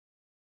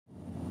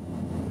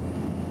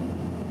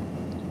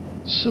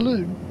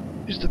Selous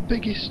is the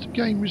biggest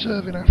game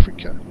reserve in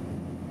Africa,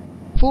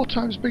 4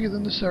 times bigger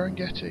than the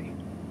Serengeti,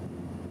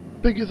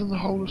 bigger than the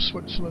whole of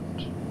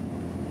Switzerland.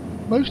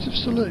 Most of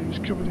Selous is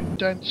covered in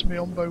dense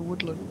miombo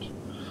woodland,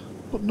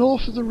 but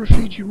north of the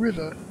Rufiji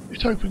River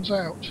it opens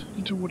out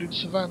into wooded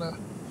savanna,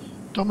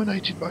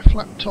 dominated by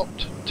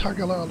flat-topped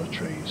tagalala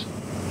trees.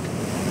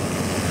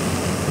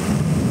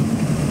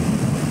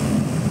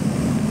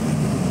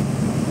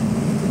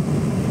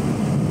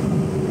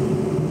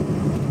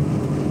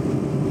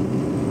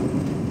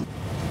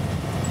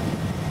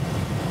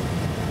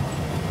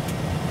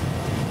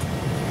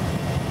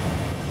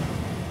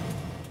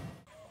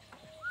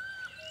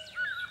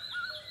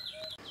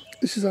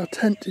 This is our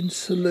tent in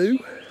Selous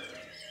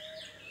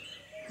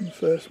on the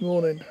first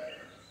morning.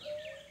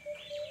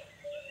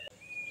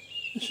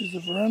 This is the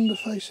veranda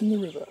facing the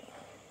river.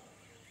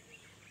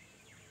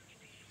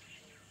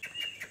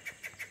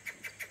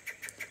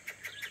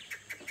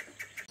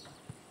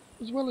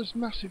 As well as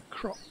massive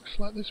crocs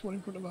like this one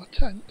in front of our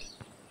tent,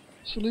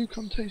 Selous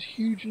contains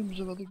huge numbers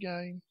of other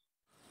game.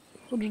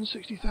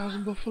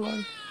 160,000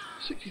 buffalo,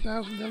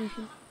 60,000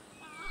 elephant,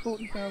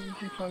 40,000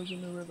 hippos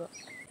in the river,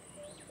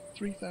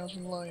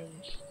 3,000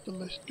 lions, the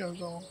list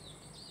goes on.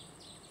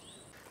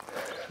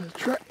 The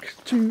track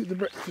to the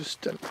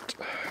breakfast tent.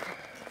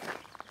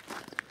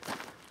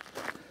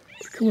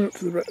 Coming up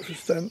to the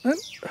breakfast tent then.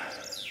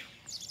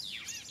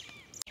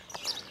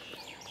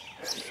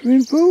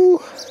 Swimming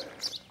pool.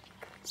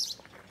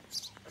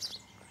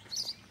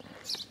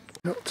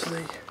 Up to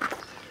the...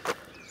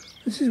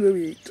 This is where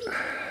we eat.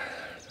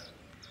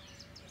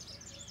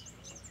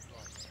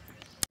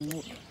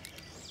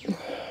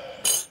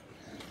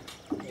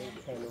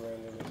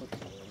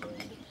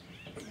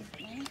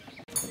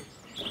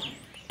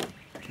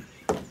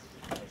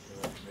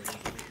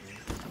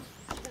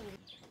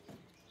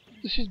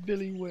 This is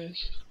Billy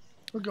Whiz,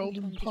 a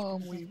golden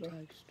palm weaver,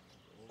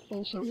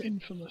 also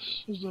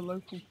infamous as the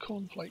local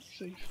cornflake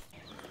thief.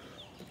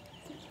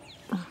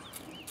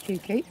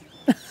 Cheeky.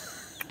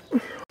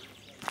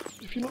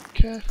 If you look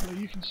carefully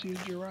you can see a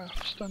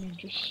giraffe standing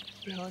just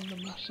behind the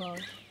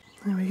Maasai.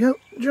 There we go,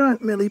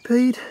 giant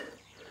millipede.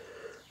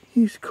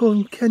 Used to call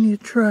them Kenya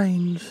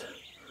trains.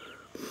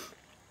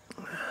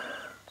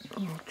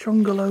 Oh,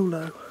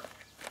 Chongololo.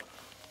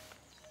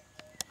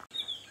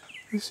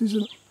 This is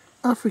an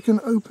African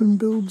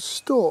open-billed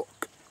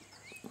stork.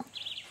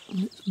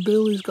 And its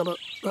bill has got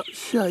that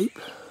shape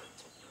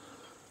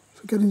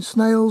for getting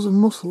snails and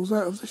mussels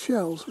out of the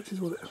shells, which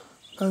is what the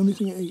only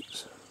thing it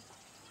eats.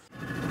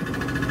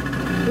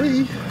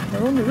 We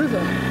are on the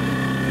river,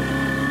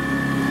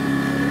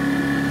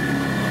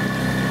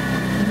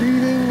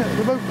 leaving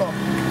the boat dock.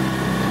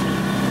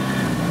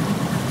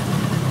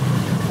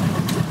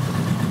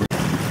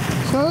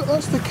 So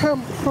that's the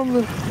camp from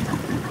the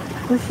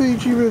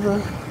Rufiji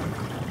River.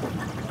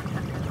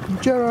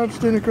 Gerard's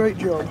doing a great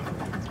job.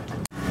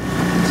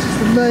 This is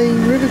the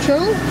main river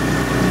channel.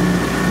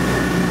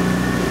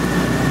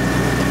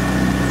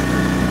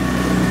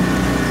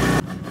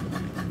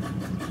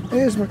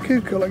 Here's my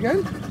kukul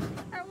again.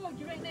 How old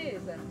do you think it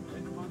is then?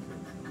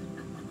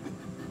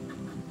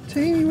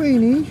 Teeny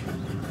weeny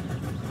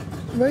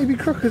baby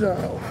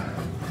crocodile.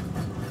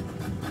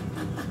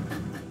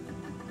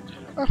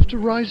 After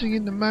rising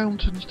in the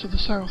mountains to the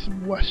south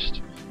and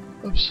west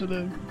of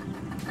Selous,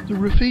 the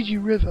Rufiji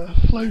River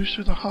flows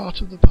through the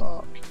heart of the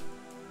park.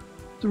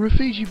 The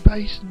Rufiji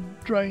Basin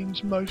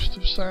drains most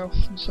of south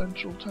and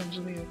central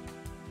Tanzania.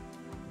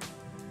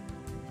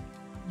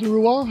 The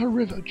Ruaha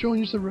River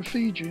joins the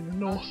Rufiji in the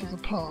north of the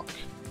park.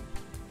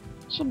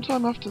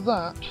 Sometime after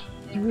that,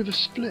 the river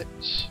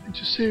splits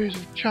into a series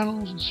of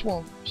channels and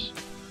swamps,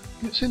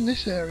 and it's in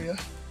this area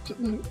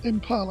that the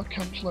Impala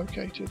Camp is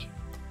located.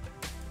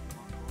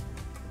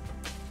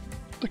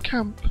 The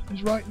camp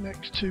is right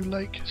next to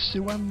Lake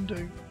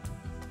Siwandu,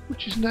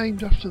 which is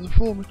named after the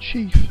former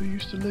chief who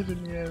used to live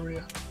in the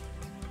area.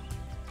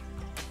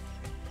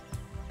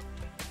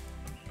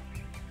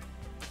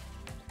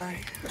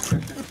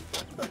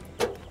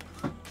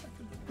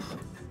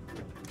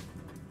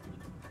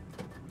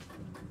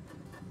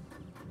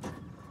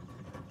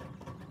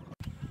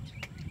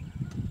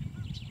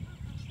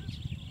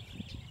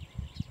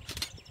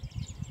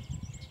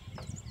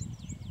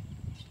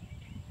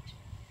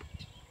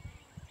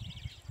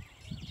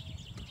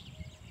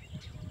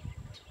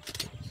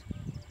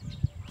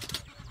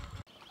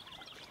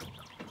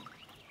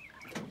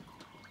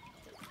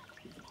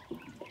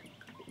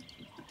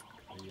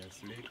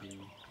 Sleeping.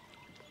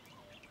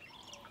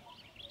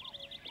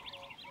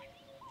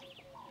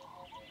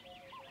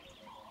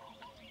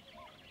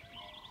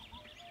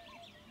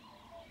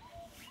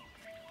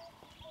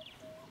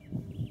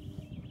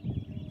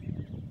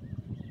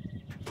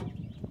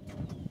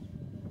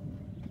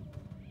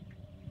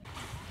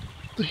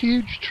 The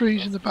huge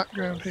trees in the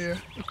background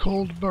here are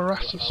called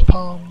Borassus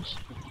palms.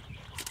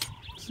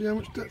 See how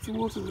much depth of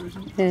water there is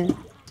in it? Yeah.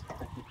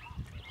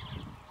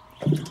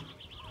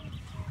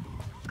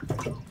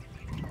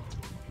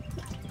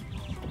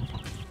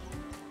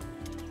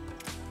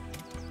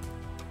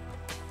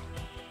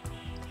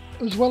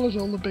 As well as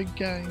all the big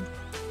game,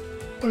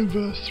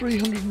 over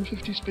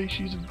 350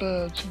 species of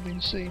birds have been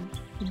seen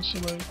in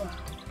Selous.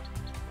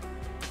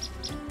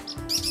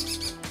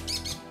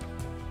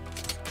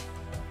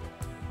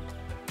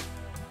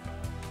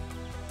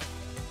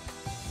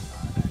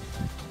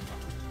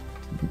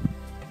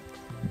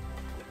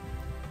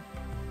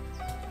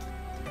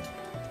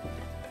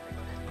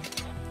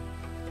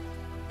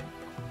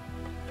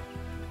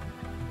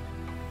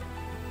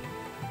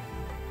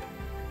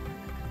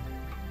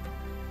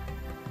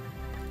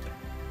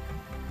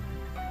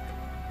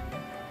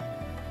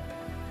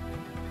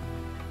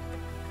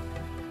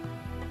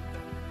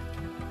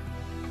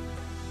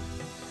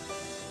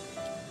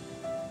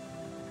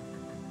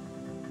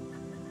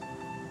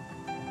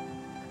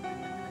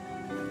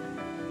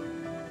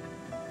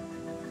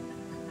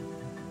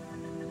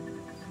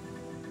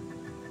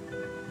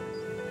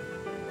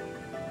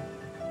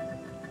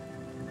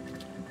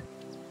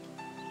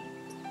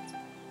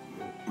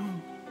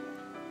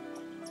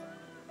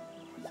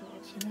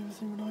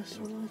 Everything when I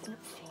saw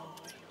that fly.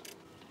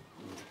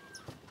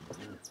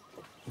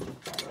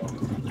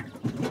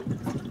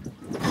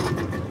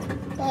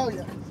 Oh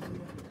yeah.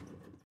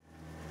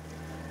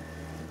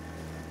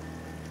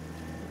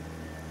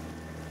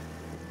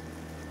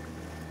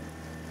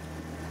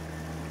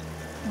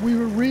 We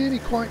were really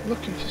quite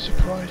lucky to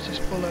surprise this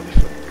bull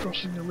elephant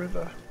crossing the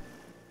river,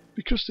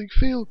 because they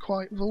feel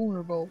quite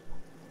vulnerable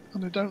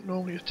and they don't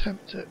normally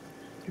attempt it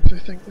if they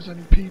think there's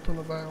any people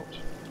about.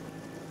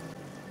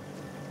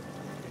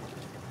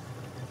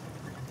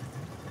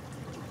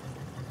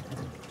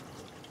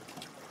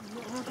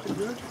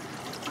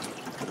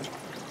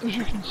 As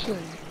you can see,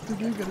 they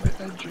do get a bit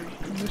edgy,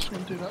 and this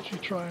one did actually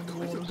try and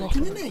warn us off a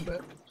little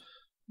bit.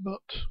 But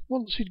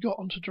once he'd got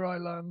onto dry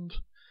land,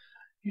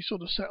 he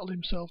sort of settled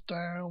himself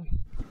down,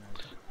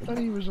 and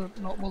he was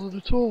not bothered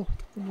at all,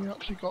 and we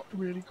actually got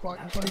really quite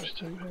close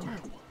to him.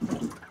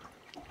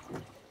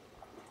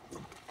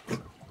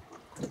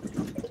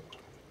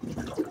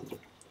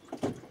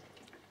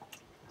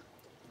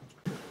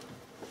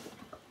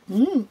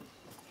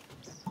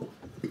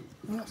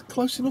 That's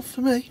close enough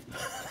for me.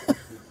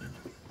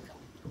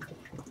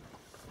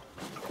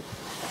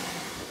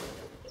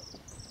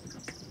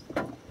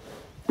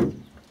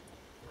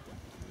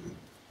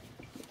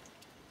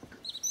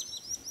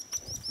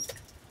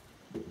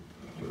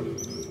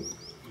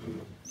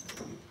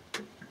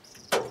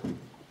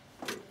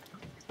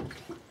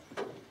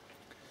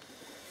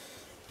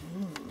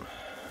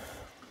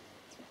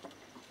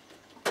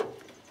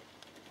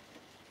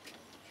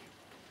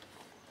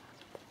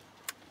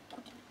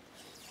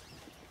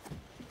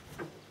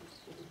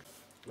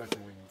 Black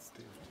and wing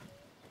still.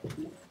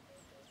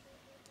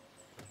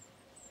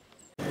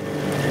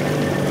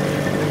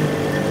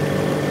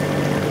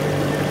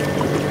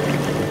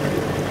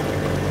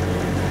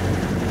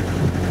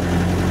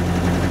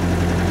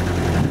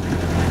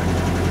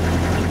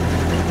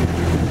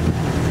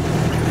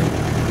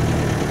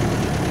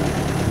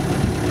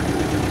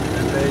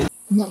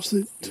 And that's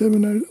the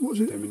Terminario, what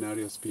was it?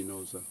 Terminario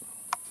spinosa.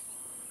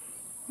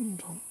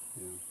 Hold on.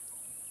 Yeah.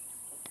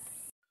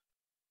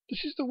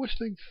 This is the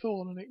whistling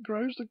thorn, and it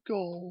grows the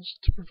galls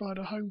to provide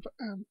a home for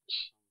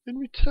ants. In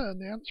return,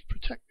 the ants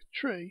protect the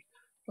tree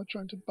by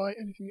trying to bite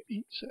anything that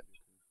eats it.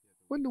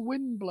 When the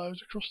wind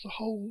blows across the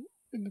hole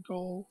in the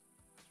gall,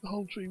 the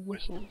whole tree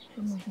whistles,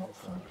 and there's not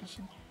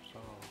focusing.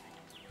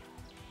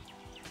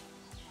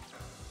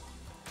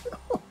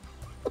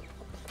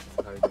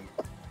 Hiding.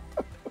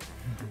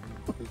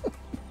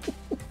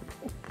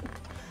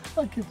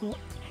 I give up.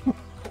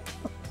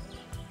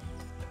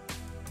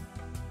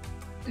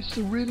 It's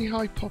the really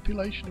high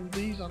population of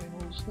these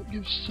animals that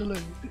gives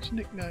Selous its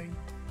nickname,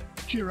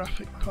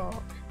 Giraffe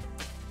Park.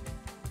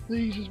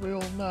 These, as we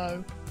all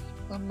know,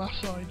 are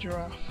Maasai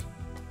giraffe.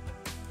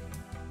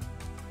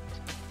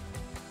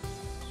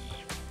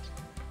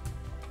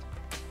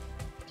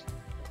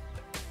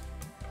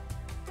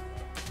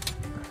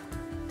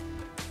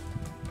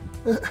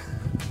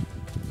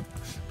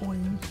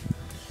 Boing.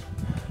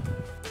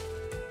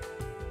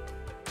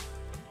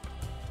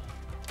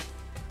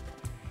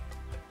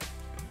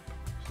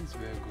 She's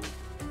very good,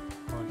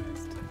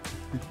 honest.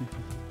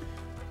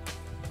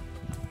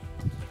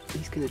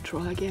 He's going to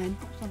try again.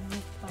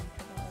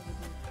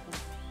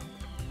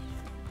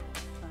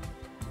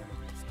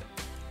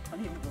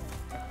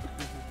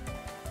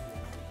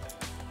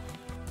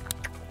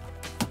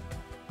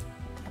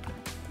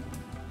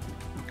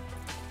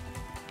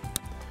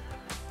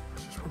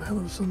 Just one hell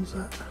of a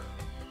sunset.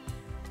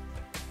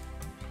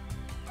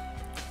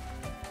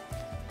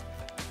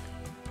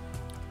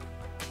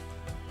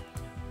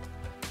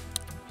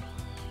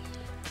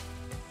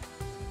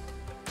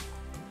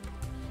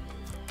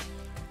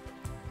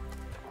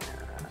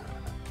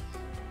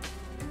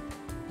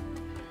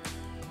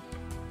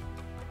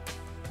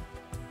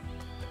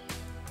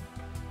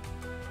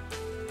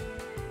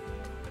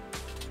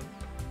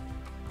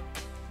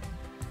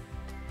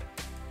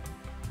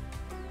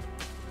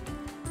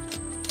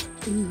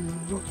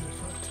 What did I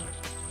find?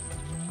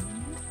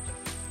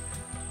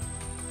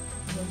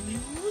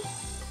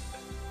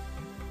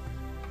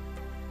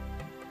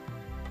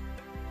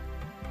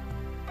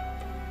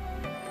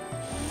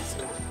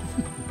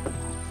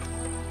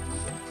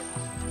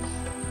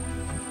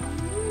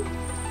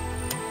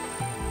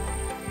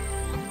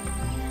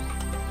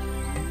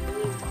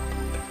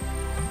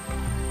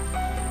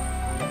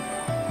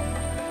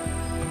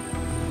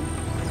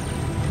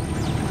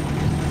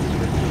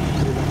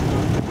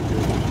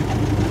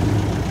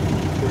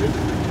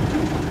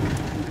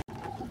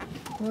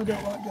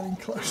 don't like getting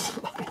close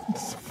to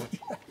lines.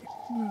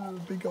 Oh,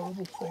 big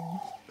horrible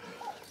things.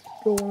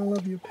 Go on, I'll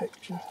have your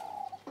picture.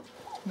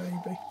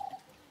 Maybe.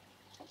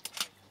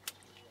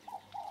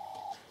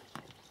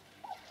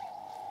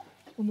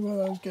 Wonder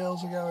where those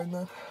girls are going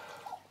then.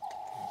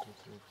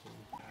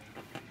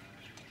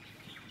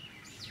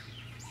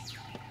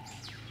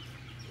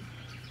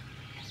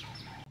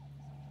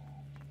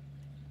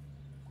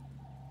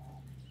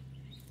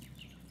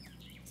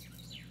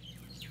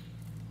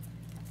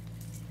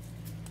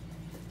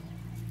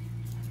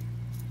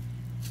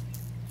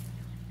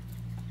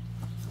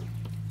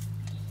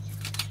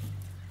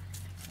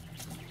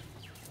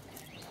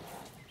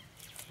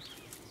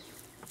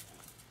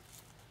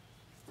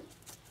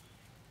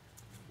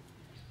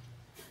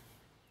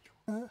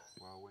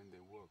 Well, when they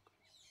walk,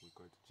 we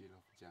call it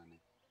Giraffe journey.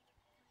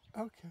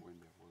 Okay. When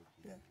they walk.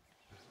 Yeah.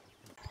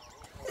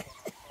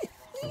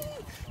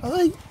 Are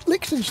they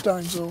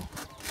Liechtensteins or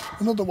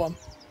another one?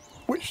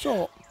 Which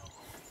sort?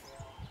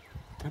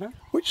 Pardon?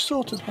 Which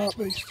sort of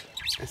hartebeest?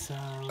 It's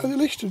Are they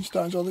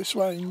Liechtensteins or are they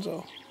Swains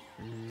or?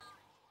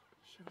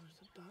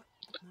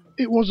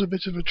 It was a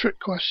bit of a trick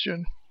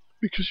question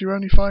because you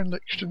only find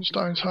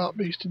Liechtenstein's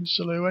hartebeest in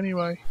Selous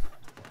anyway.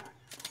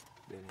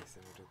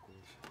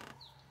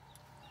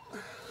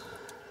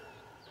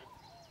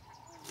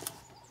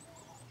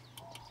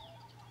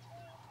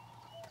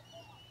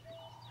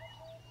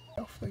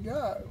 Off they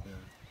go. Yeah.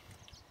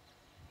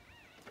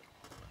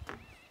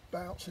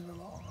 Bouncing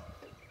along.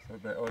 So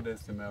the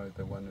oldest male is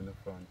the one in the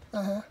front.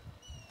 Uh-huh.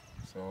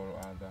 So all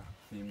other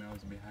females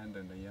behind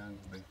and the young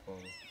they follow.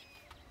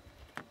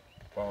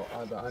 While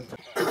other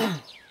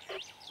antelopes.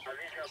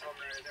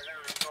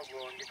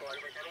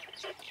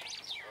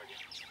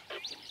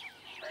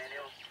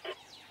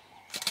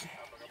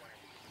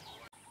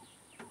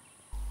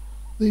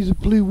 These are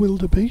blue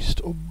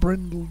wildebeeste or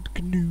brindled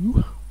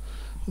gnu.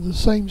 They're the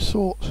same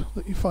sort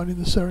that you find in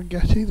the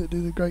Serengeti that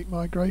do the Great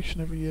Migration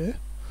every year.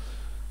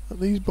 And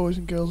these boys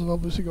and girls have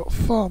obviously got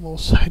far more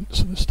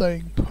sense and are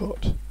staying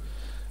put.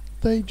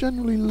 They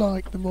generally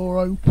like the more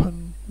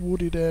open,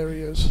 wooded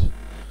areas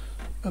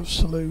of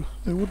Selous.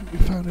 They wouldn't be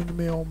found in the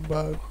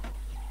Miombo.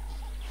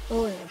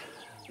 Oh yeah.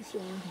 See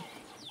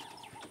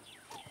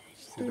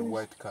the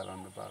white colour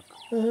on the back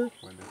Uh-huh.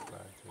 when they fly.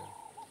 Yeah.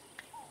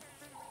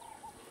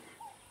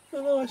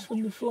 They're nice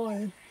when they're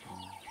flying.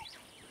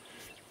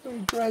 Very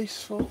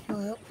graceful.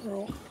 Right, they're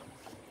off.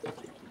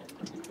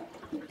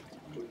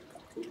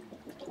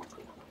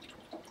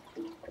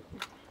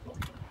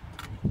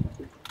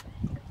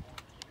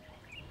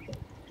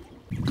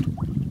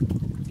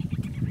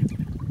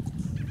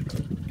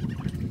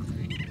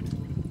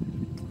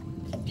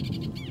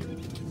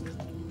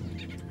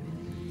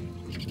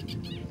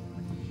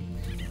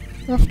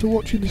 After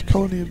watching this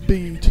colony of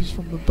bee eaters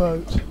from the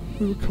boat,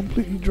 we were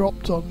completely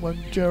dropped on when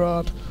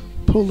Gerard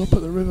pulled up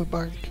at the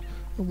riverbank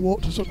and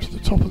walked us up to the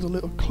top of the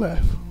little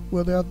cliff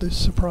where they had this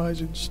surprise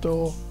in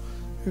store.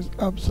 It was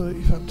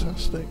absolutely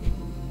fantastic.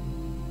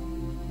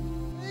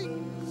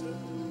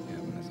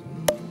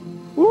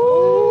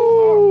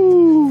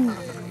 Woo!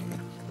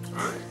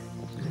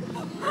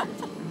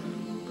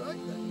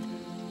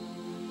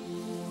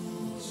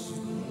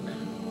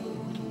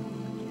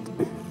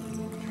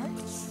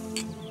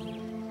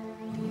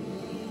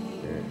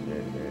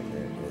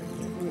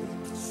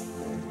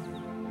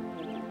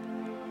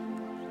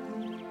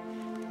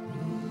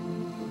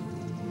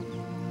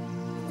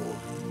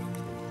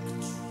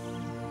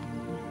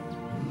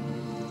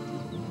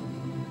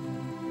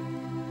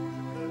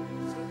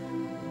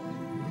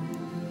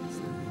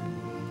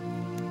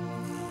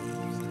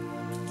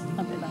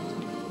 A bit later.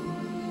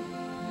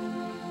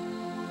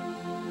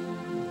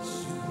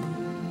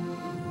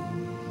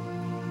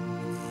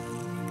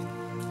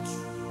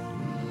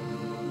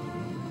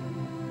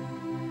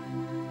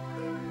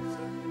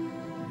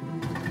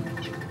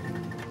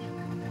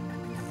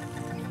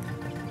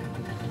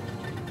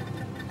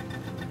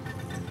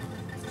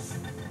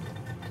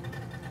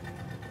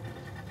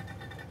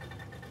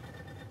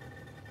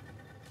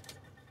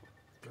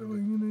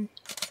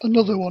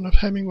 Another one of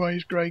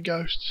Hemingway's grey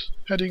ghosts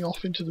heading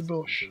off into the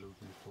bush.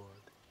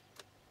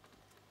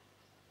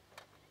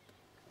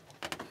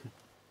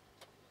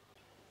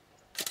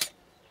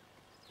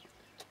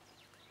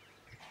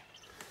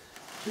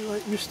 Too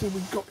late, mister,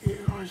 we've got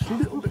you. It's a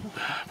little bit,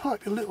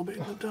 might be a little bit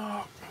in the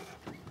dark.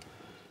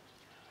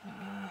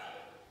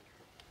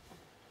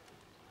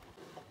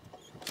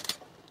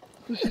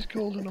 This is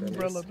called an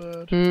umbrella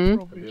bird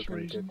for obvious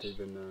reasons,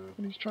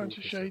 and he's trying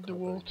to shade the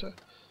water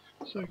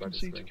so he can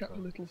see to catch the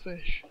little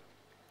fish.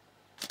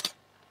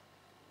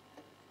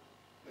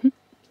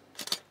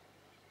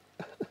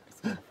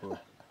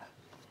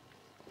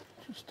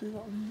 Just do that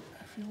on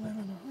F11,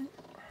 I think.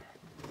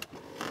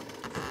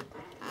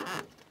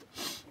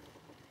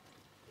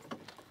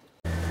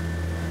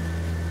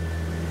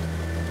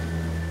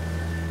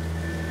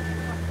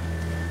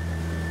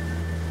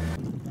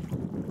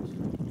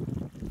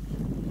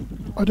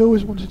 I'd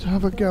always wanted to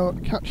have a go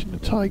at catching a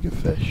tiger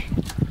fish,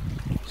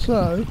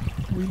 so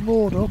we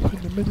moored up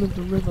in the middle of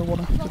the river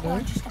one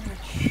afternoon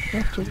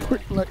After a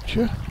quick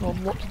lecture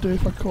on what to do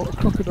if I caught a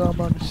crocodile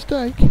by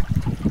mistake,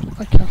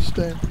 I cast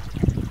in.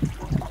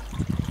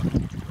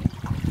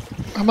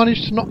 I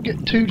managed to not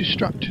get too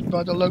distracted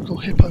by the local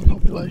hippo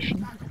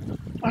population.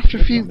 After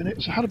a few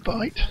minutes I had a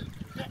bite,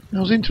 and I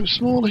was into a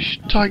smallish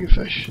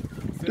tigerfish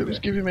that was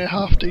giving me a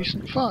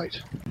half-decent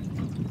fight.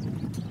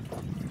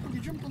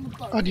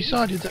 I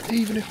decided that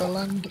even if I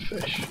land the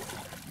fish,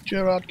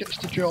 Gerard gets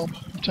the job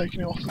of taking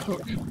it off the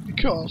hook,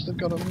 because they've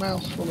got a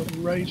mouthful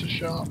of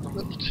razor-sharp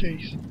little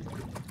teeth.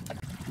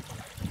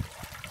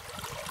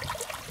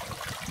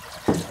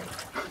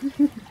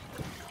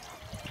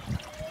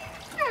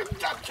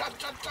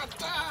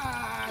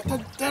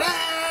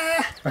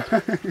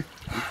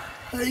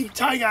 Hey,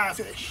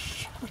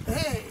 tigerfish!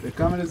 Hey! The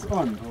camera is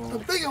on. The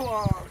bigger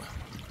one!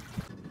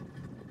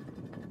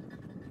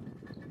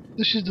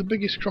 This is the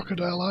biggest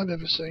crocodile I've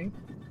ever seen.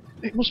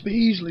 It must be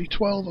easily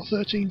 12 or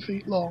 13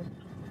 feet long.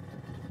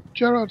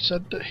 Gerard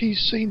said that he's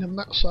seen them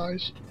that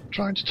size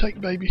trying to take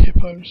baby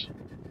hippos.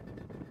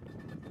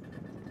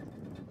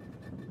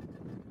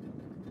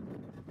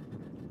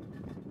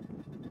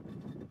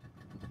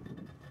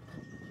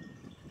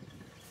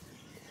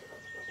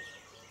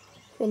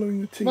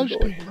 Following the tea Most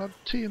boy. people had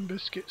tea and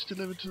biscuits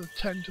delivered to the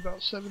tent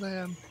about 7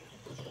 AM.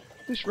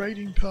 This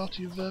raiding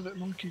party of vervet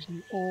monkeys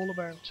knew all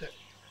about it.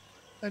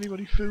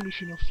 Anybody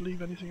foolish enough to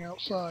leave anything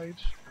outside,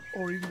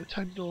 or even the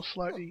tent door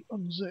slightly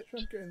unzipped,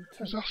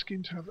 was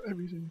asking to have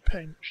everything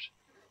pinched.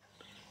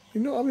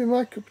 You're not having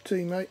my cup of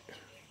tea, mate.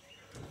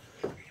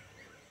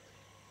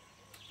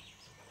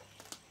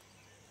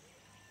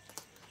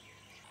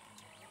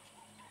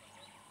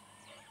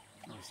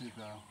 Oh, see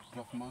the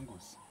rough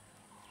mangoes.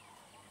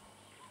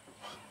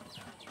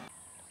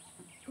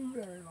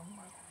 Very long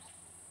way.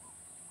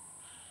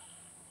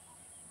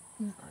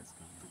 Oh, it's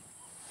gone.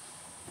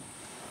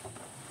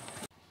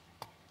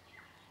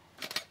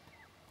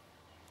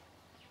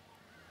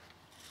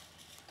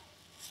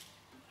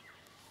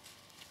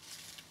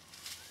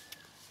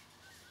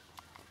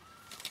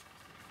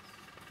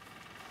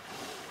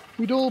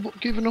 We'd all but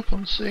given up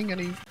on seeing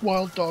any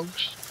wild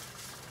dogs,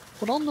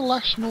 but on the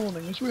last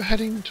morning as we were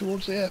heading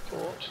towards the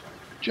airport,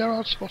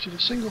 Gerard spotted a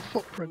single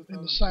footprint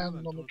in the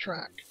sand on the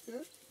track.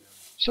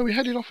 So we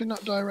headed off in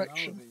that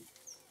direction.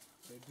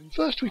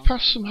 First we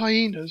passed some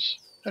hyenas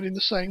heading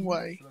the same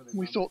way, and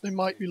we thought they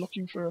might be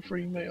looking for a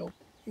free meal.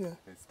 Yeah.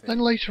 Then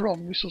later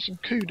on we saw some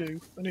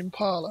kudu and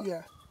impala,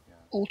 Yeah.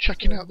 all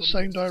checking out the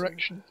same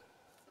direction.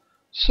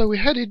 So we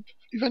headed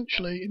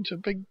eventually into a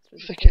big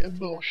thicket of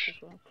bush,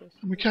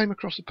 and we came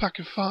across a pack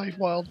of 5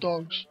 wild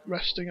dogs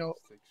resting up.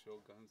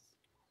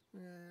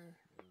 Yeah.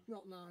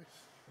 Not nice.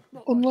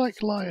 Not Unlike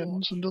nice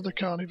lions to and other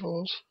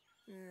carnivores,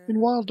 watch. in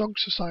wild dog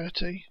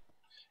society,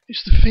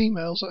 it's the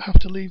females that have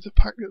to leave the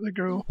pack that they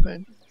grew up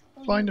in,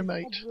 find a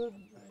mate,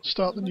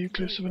 start the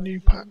nucleus of a new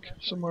pack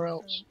somewhere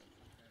else.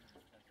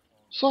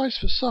 Size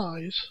for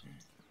size,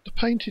 the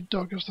painted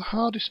dog has the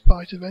hardest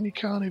bite of any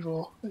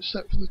carnivore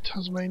except for the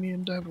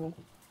Tasmanian devil.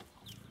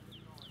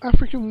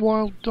 African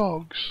wild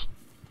dogs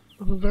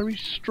have a very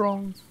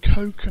strong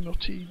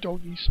coconutty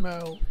doggy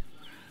smell,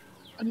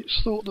 and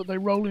it's thought that they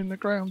roll in the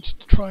ground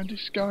to try and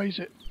disguise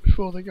it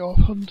before they go off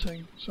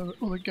hunting so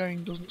that other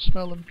game doesn't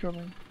smell them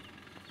coming.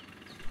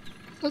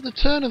 At the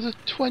turn of the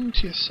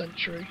 20th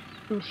century,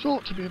 there were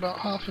thought to be about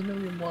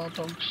 500,000 wild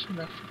dogs in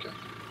Africa.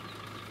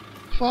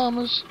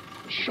 Farmers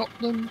shot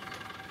them,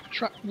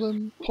 trapped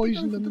them,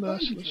 poisoned them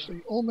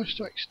mercilessly, almost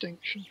to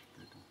extinction.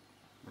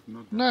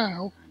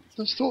 Now,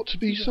 there's thought to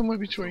be somewhere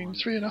between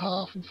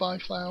 3,500 and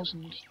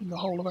 5,000 in the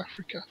whole of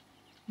Africa.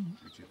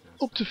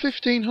 Up to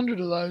 1,500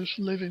 of those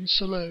live in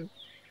Selous.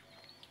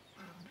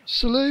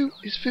 Selous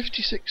is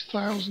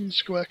 56,000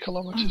 square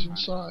kilometres in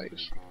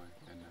size,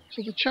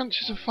 so the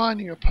chances of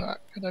finding a pack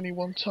at any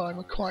one time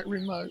are quite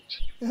remote.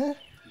 Yeah.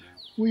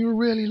 We were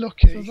really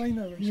lucky. So they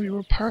know We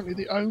were apparently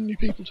the only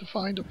people to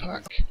find a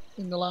pack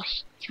in the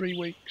last 3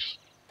 weeks.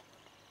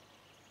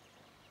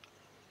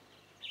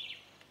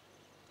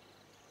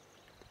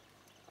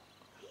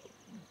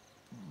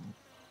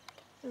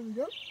 There we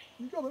go.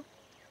 You got it.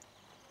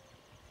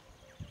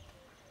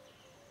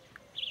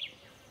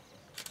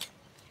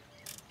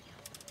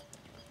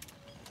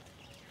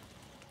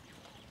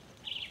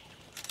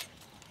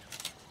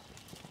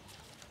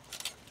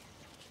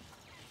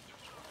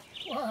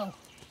 Wow.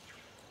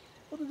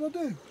 What did I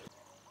do?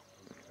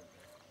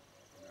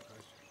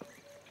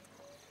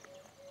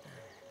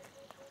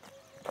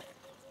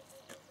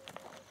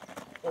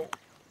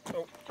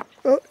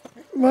 Oh,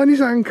 mind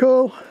his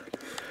ankle.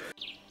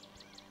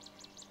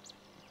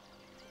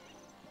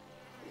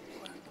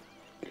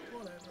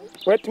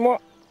 Wait more.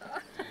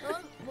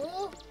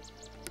 More.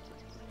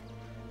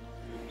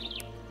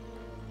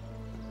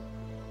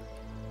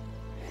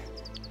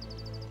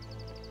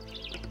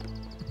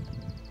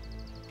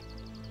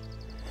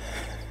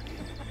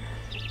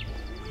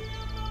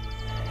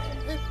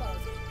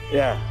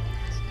 Yeah.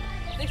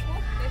 This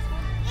one? This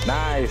one?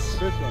 Nice.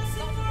 This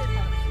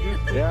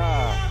one.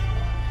 Yeah.